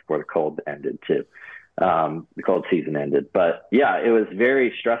spontaneous before the cold ended too. The cold season ended. But yeah, it was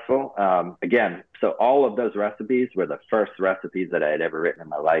very stressful. Again, so all of those recipes were the first recipes that I had ever written in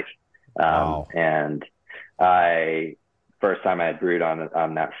my life. Wow. And first time I had brewed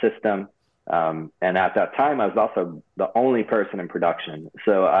on that system. And at that time, I was also the only person in production.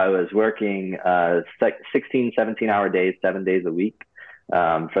 So I was working 16, 17-hour days, 7 days a week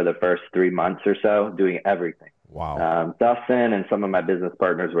for the first 3 months or so, doing everything. Wow. Dustin and some of my business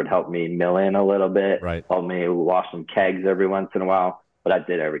partners would help me mill in a little bit, help me wash some kegs every once in a while, but I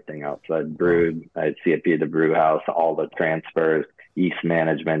did everything else. So I'd brewed, I'd CFP the brew house, all the transfers, yeast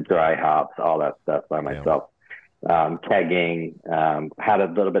management, dry hops, all that stuff by myself. Kegging, had a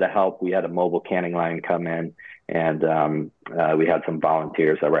little bit of help. We had a mobile canning line come in, and we had some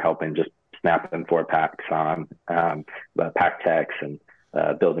volunteers that were helping just snapping 4 packs on pack techs and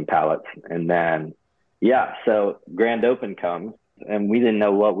building pallets. And then, so grand open comes, and we didn't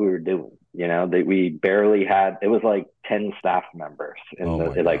know what we were doing. You know, that we barely had, it was like 10 staff members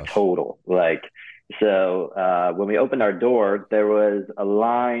total. So when we opened our door, there was a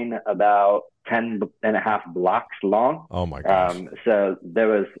line about 10 and a half blocks long. Oh my gosh. So there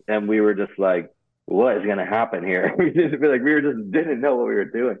was, and we were just like, what is going to happen here? We just didn't know what we were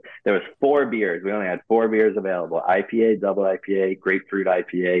doing. There was 4 beers. We only had 4 beers available: IPA, double IPA, grapefruit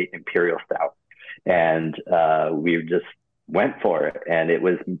IPA, imperial stout. And we just went for it. And it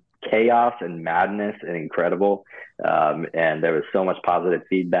was chaos and madness and incredible. And there was so much positive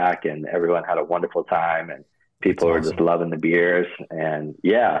feedback, and everyone had a wonderful time, and people were just loving the beers. And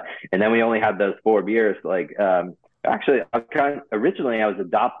and then we only had those 4 beers. Actually, originally I was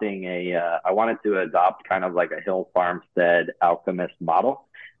adopting I wanted to adopt kind of like a Hill Farmstead Alchemist model.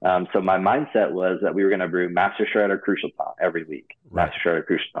 So my mindset was that we were going to brew Master Shredder Crucial Top every week. Right. Master Shredder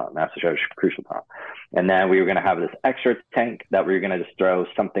Crucial Top, Master Shredder Crucial Top. And then we were going to have this extra tank that we were going to just throw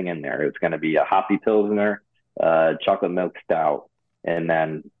something in there. It was going to be a hoppy Pilsner, chocolate milk stout, and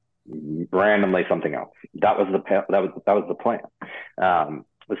then randomly something else. That was the plan.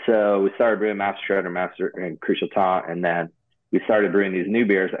 So we started brewing Master Shredder, and Crucial Top, and then we started brewing these new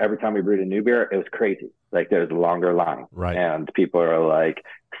beers. Every time we brewed a new beer, it was crazy. Like, there's a longer line, right? And people are like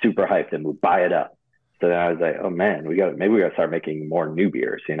super hyped and would buy it up. So then I was like, oh man, maybe we got to start making more new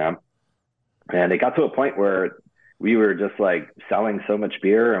beers, you know? And it got to a point where we were just like selling so much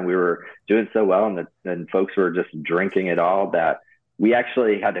beer, and we were doing so well, and folks were just drinking it all, that we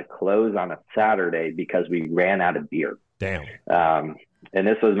actually had to close on a Saturday because we ran out of beer. Damn. And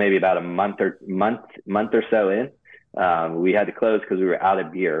this was maybe about a month or so in. We had to close because we were out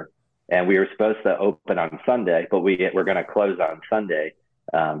of beer, and we were supposed to open on Sunday, but we're going to close on Sunday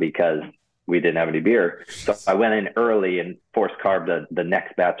because we didn't have any beer. So I went in early and force carved the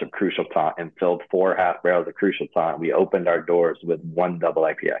next batch of Crucial Top and filled 4 half barrels of Crucial Top. We opened our doors with 1 double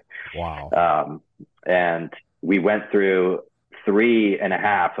IPA. Wow. And we went through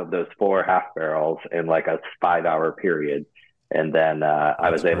 3.5 of those 4 half barrels in like a 5-hour period. And then I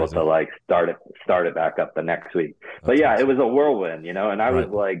was able to like start it back up the next week. But yeah, it was a whirlwind, you know, and I was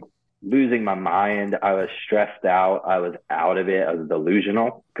like losing my mind. I was stressed out. I was out of it. I was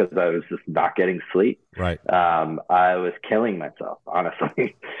delusional because I was just not getting sleep. Right. I was killing myself,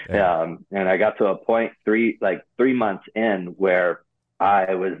 honestly. And I got to a point 3 months in where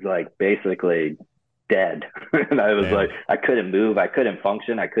I was like basically dead. And I was like, I couldn't move. I couldn't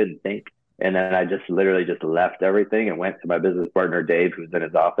function. I couldn't think. And then I just literally just left everything and went to my business partner, Dave, who's in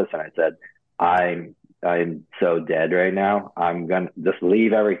his office. And I said, I'm so dead right now. I'm going to just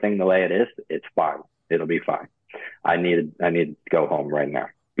leave everything the way it is. It's fine. It'll be fine. I need to go home right now.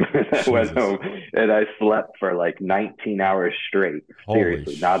 I went home and I slept for like 19 hours straight.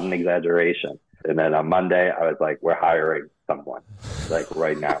 Seriously, not an exaggeration. And then on Monday, I was like, we're hiring someone, like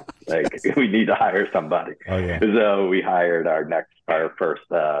right now. Like, we need to hire somebody. Oh, yeah. So we hired our first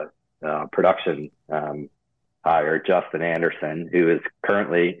production hire, Justin Anderson, who is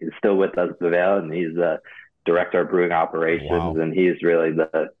currently still with us at the Veil, and he's the director of brewing operations. Wow. And he's really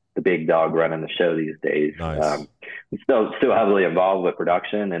the big dog running the show these days. Nice. I'm still heavily involved with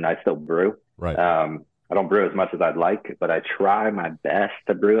production, and I still brew. Right. I don't brew as much as I'd like, but I try my best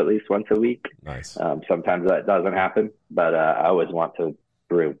to brew at least once a week. Nice. Sometimes that doesn't happen, but I always want to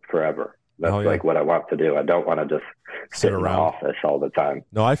brew forever. That's like what I want to do. I don't want to just sit around in the office all the time.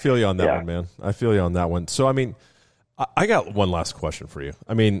 No, I feel you on that one, man. I feel you on that one. So, I mean, I got one last question for you.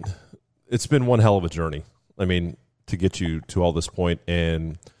 I mean, it's been one hell of a journey. I mean, to get you to all this point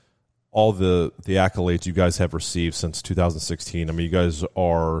and all the accolades you guys have received since 2016. I mean, you guys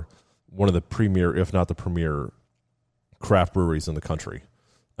are one of the premier, if not the premier, craft breweries in the country.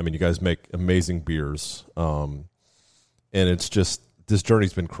 I mean, you guys make amazing beers. And it's just, this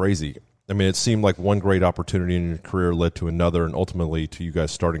journey's been crazy. I mean, it seemed like one great opportunity in your career led to another, and ultimately to you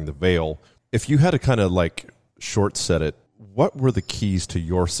guys starting the Veil. If you had to kind of like short set it, what were the keys to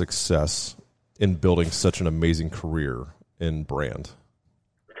your success in building such an amazing career and brand?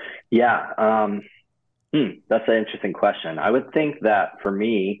 Yeah, that's an interesting question. I would think that for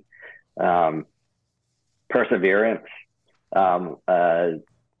me, perseverance,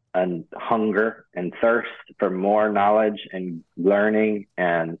 and hunger and thirst for more knowledge and learning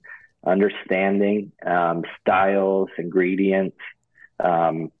and understanding styles, ingredients,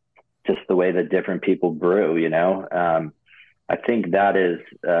 just the way that different people brew, you know. I think that is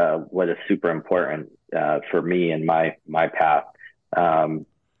what is super important for me in my path.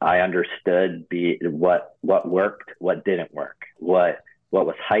 I understood what worked, what didn't work, what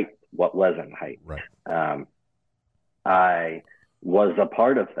was hype, what wasn't hype. Right. I was a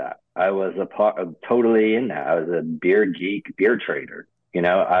part of that. I was totally in that. I was a beer geek, beer trader. You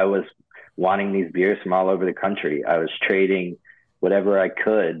know, I was wanting these beers from all over the country. I was trading whatever I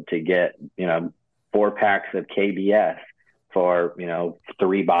could to get, 4 packs of KBS for,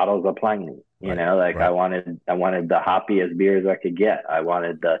 3 bottles of Pliny. Right. I wanted the hoppiest beers I could get. I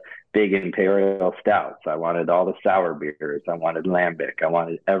wanted the big imperial stouts. I wanted all the sour beers. I wanted lambic. I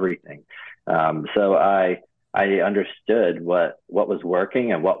wanted everything. So I understood what was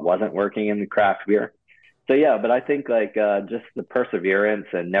working and what wasn't working in the craft beer. So yeah, but I think just the perseverance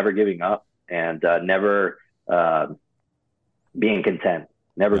and never giving up and never being content.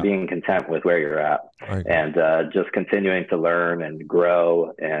 Being content with where you're at, right. And just continuing to learn and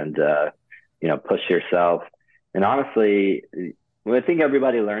grow and, push yourself. And honestly, I think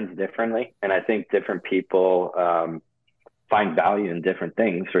everybody learns differently. And I think different people find value in different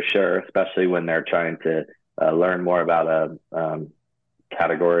things for sure, especially when they're trying to learn more about a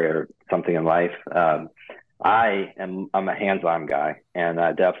category or something in life. I'm a hands-on guy, and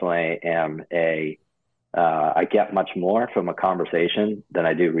I definitely am I get much more from a conversation than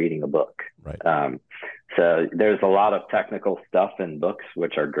I do reading a book. Right. So there's a lot of technical stuff in books,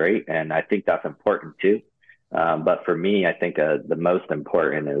 which are great. And I think that's important too. But for me, I think the most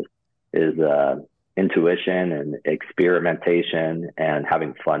important is intuition and experimentation and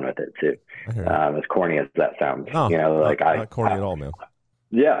having fun with it too. As corny as that sounds, not corny at all, man.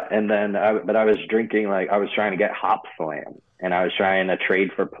 Yeah. And then, I was drinking, I was trying to get Hop Slam. And I was trying to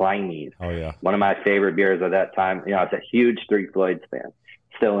trade for Pliny's. Oh, yeah. One of my favorite beers at that time. I was a huge Three Floyds fan.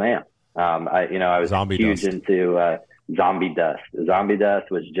 Still am. I was Zombie huge Dust. into Zombie Dust. Zombie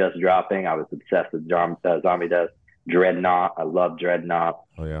Dust was just dropping. I was obsessed with Zombie Dust. Dreadnought. I love Dreadnought.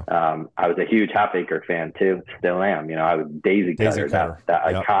 Oh, yeah. I was a huge Halfacre fan, too. Still am. I was Daisy Cutter. That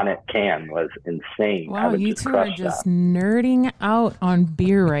iconic can was insane. Wow, you two are just nerding out on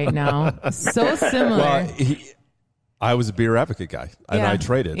beer right now. So similar. Well, I was a beer advocate guy, and I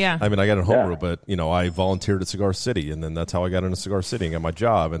traded. Yeah. I mean, I got in homebrew, but, I volunteered at Cigar City, and then that's how I got into Cigar City and got my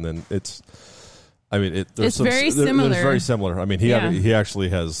job. And then it's very similar. I mean, he actually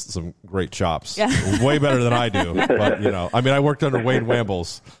has some great chops, way better than I do. But, I worked under Wayne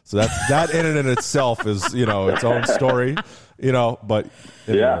Wambles, so that in and in itself is, its own story, but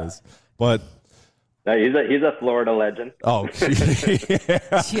anyways. But no, he's a Florida legend. Oh,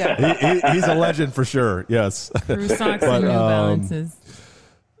 yeah. He's a legend for sure. Yes. Brew socks and New Balances.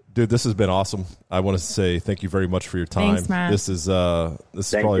 Dude, this has been awesome. I want to say thank you very much for your time. Thanks, Matt. This is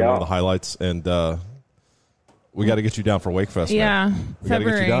probably one of the highlights, and we got to get you down for Wakefest. Yeah, man. We got to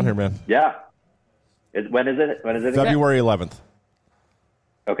get you down here, man. Yeah. When is it? February 11th.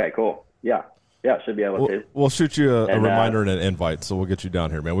 Okay, cool. Yeah. Yeah, should be able to. We'll shoot you a reminder and an invite, so we'll get you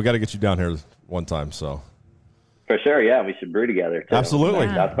down here, man. We got to get you down here one time, so. For sure, yeah. We should brew together, too. Absolutely.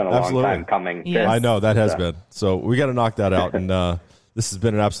 Yeah. That's been a long time coming. Yes. I know, that has been. So we got to knock that out, and this has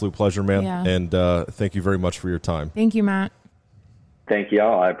been an absolute pleasure, man. Yeah. And thank you very much for your time. Thank you, Matt. Thank you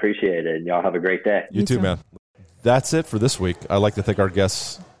all. I appreciate it. Y'all have a great day. You too, man. That's it for this week. I'd like to thank our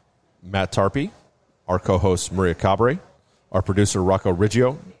guests, Matt Tarpey, our co-host, Maria Cabre, our producer, Rocco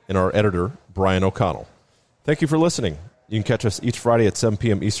Riggio, and our editor, Brian O'Connell. Thank you for listening. You can catch us each Friday at 7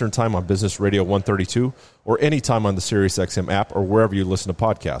 p.m. Eastern Time on Business Radio 132 or anytime on the SiriusXM app or wherever you listen to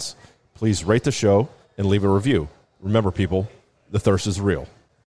podcasts. Please rate the show and leave a review. Remember, people, the thirst is real.